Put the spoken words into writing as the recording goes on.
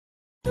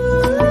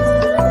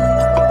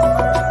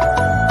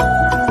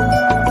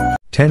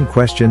10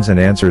 questions and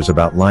answers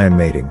about lion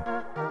mating.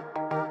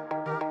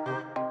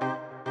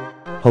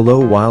 Hello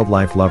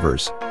wildlife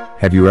lovers,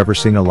 have you ever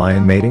seen a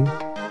lion mating?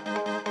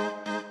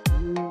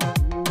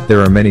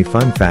 There are many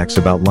fun facts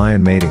about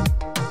lion mating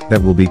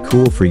that will be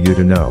cool for you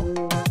to know.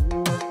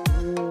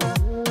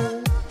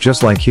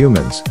 Just like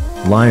humans,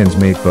 lions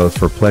mate both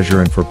for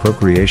pleasure and for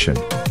procreation,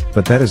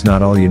 but that is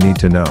not all you need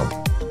to know.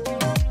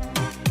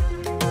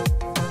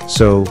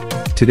 So,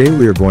 today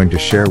we are going to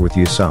share with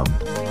you some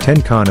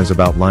 10 Q&As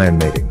about lion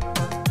mating.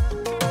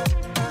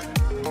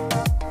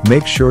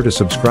 Make sure to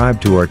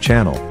subscribe to our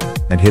channel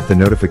and hit the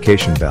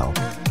notification bell,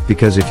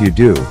 because if you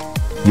do,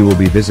 you will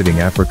be visiting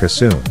Africa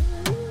soon.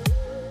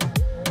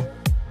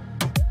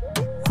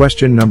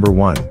 Question number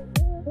 1.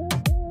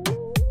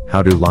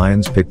 How do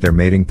lions pick their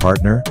mating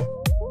partner?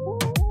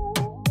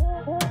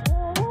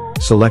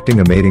 Selecting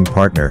a mating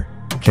partner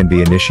can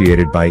be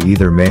initiated by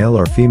either male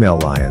or female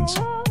lions,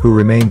 who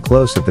remain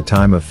close at the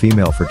time of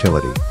female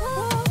fertility.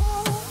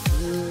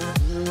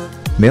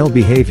 Male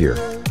behavior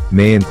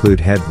may include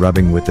head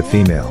rubbing with the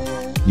female,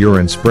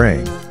 urine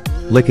spraying,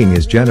 licking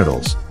his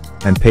genitals,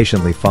 and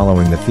patiently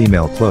following the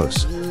female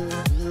close.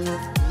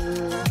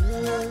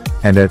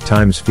 And at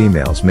times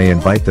females may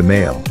invite the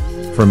male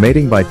for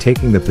mating by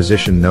taking the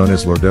position known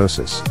as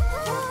lordosis.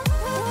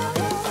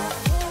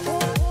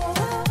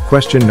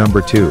 Question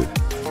number 2.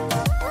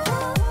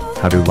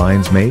 How do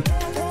lions mate?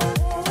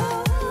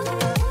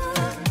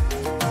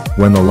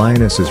 When the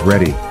lioness is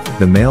ready,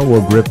 the male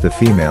will grip the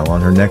female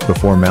on her neck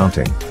before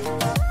mounting.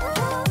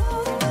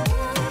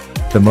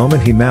 The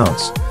moment he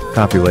mounts,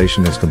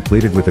 copulation is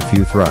completed with a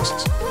few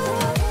thrusts.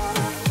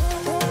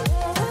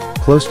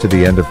 Close to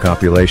the end of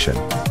copulation,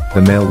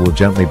 the male will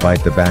gently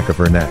bite the back of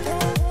her neck.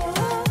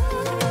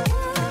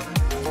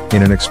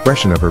 In an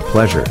expression of her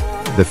pleasure,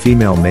 the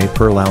female may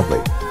purr loudly.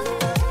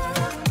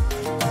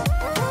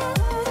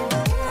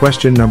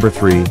 Question number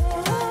 3.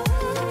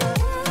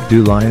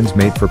 Do lions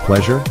mate for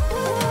pleasure?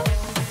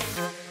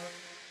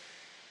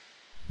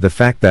 The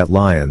fact that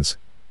lions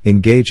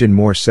engage in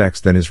more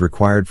sex than is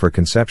required for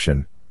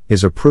conception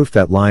is a proof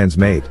that lions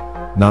mate,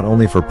 not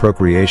only for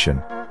procreation,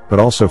 but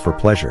also for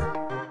pleasure.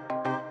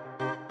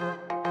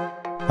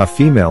 A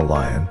female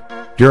lion,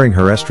 during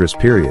her estrus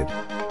period,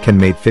 can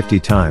mate 50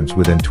 times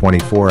within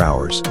 24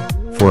 hours,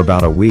 for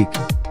about a week,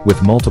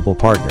 with multiple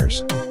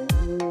partners.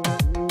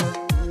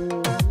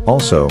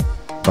 Also,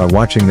 by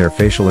watching their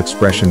facial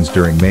expressions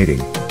during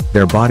mating,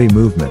 their body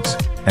movements,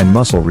 and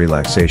muscle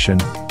relaxation,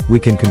 we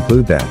can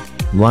conclude that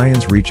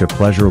lions reach a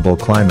pleasurable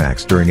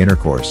climax during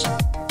intercourse.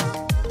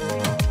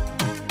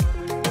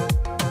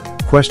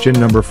 Question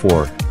number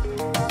 4.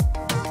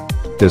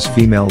 Does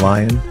female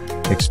lion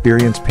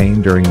experience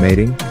pain during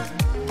mating?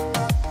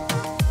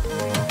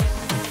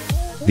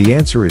 The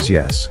answer is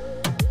yes.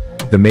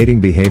 The mating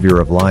behavior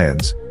of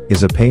lions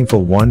is a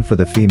painful one for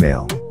the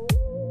female.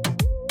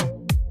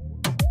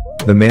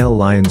 The male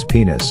lion's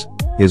penis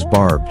is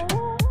barbed.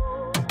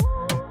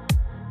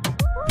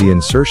 The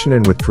insertion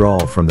and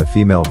withdrawal from the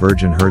female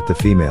virgin hurt the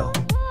female.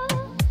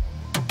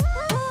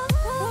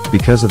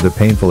 Because of the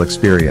painful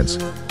experience,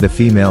 the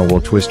female will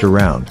twist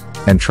around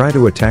and try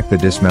to attack the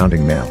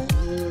dismounting male.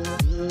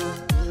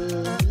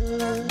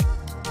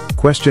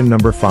 Question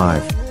number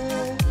 5.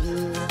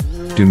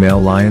 Do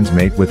male lions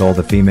mate with all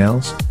the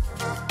females?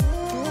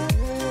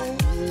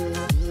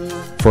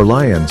 For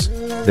lions,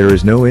 there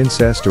is no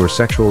incest or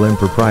sexual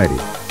impropriety.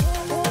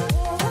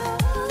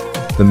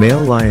 The male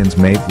lions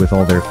mate with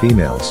all their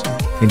females,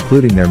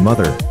 including their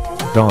mother,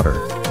 daughter,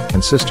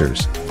 and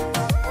sisters.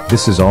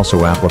 This is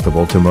also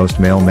applicable to most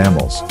male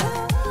mammals.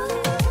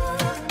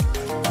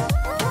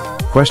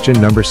 Question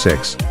number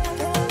 6.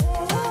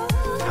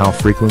 How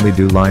frequently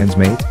do lions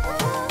mate?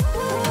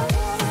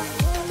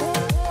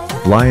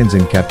 Lions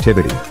in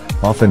captivity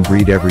often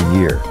breed every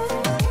year.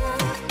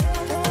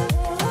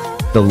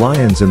 The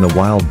lions in the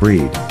wild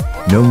breed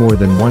no more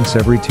than once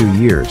every 2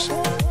 years.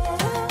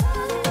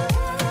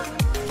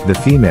 The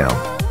female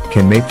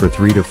can mate for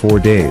 3 to 4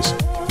 days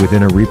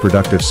within a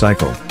reproductive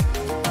cycle.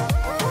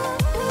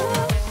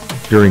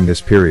 During this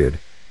period,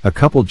 a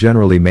couple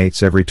generally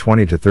mates every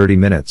 20 to 30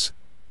 minutes,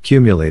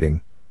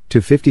 cumulating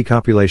to 50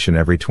 copulation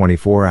every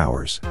 24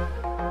 hours.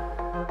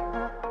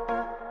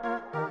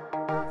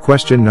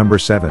 Question number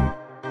 7.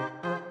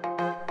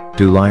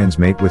 Do lions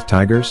mate with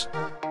tigers?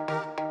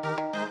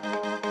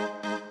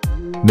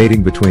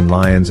 Mating between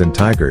lions and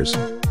tigers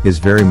is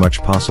very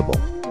much possible.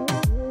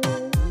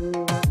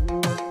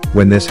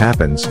 When this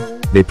happens,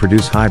 they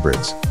produce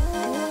hybrids.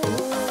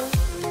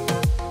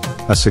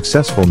 A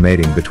successful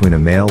mating between a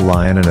male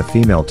lion and a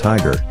female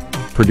tiger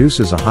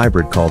produces a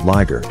hybrid called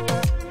liger,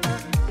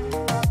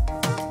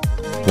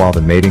 while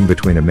the mating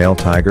between a male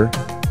tiger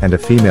and a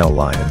female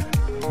lion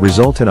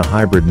result in a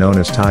hybrid known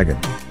as tigon.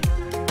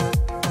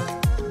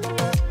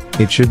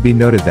 It should be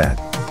noted that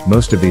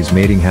most of these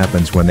mating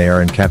happens when they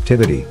are in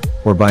captivity,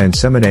 or by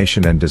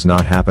insemination, and does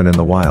not happen in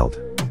the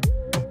wild.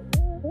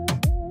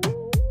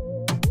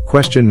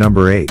 Question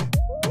number 8.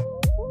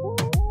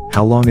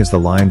 How long is the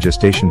lion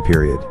gestation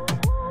period?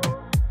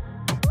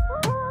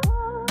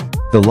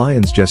 The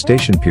lion's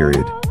gestation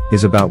period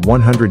is about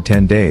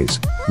 110 days,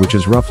 which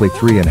is roughly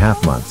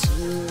 3.5 months.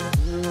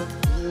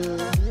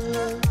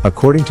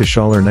 According to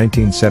Schaller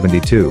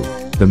 1972,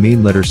 the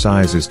mean litter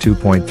size is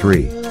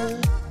 2.3.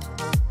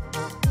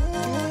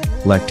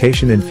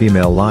 Lactation in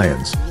female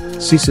lions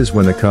ceases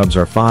when the cubs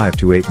are 5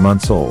 to 8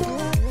 months old.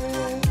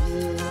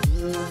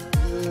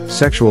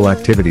 Sexual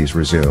activities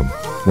resume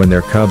when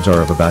their cubs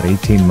are of about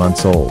 18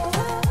 months old.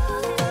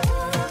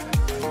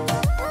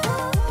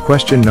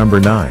 Question number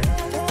 9.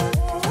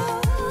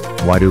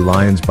 Why do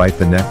lions bite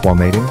the neck while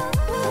mating?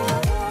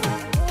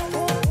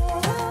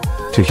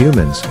 To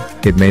humans,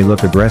 it may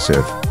look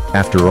aggressive.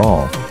 After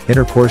all,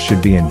 intercourse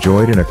should be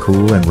enjoyed in a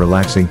cool and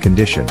relaxing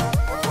condition.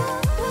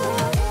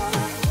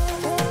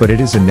 But it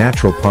is a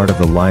natural part of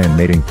the lion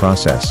mating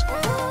process.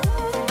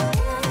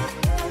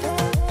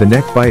 The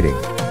neck biting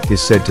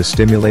is said to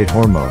stimulate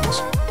hormones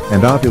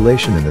and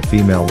ovulation in the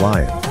female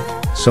lion,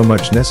 so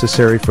much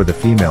necessary for the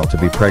female to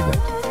be pregnant.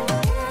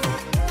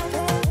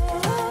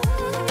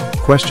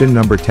 Question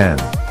number 10.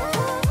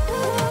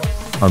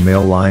 Are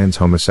male lions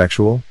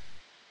homosexual?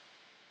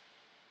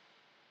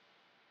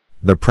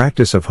 The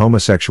practice of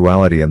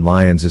homosexuality in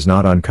lions is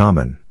not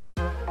uncommon.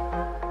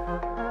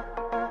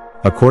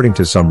 According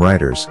to some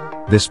writers,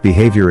 this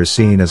behavior is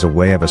seen as a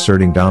way of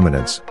asserting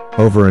dominance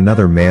over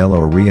another male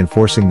or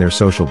reinforcing their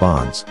social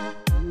bonds.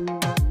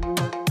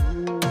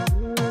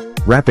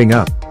 Wrapping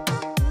up.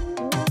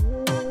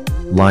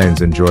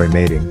 Lions enjoy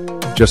mating,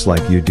 just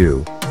like you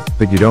do,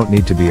 but you don't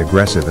need to be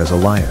aggressive as a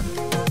lion.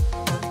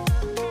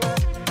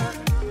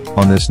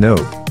 On this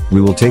note,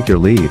 we will take your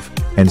leave,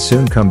 and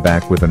soon come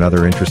back with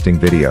another interesting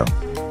video.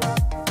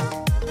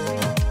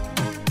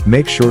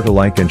 Make sure to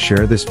like and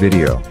share this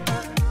video.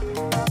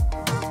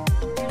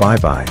 Bye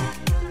bye.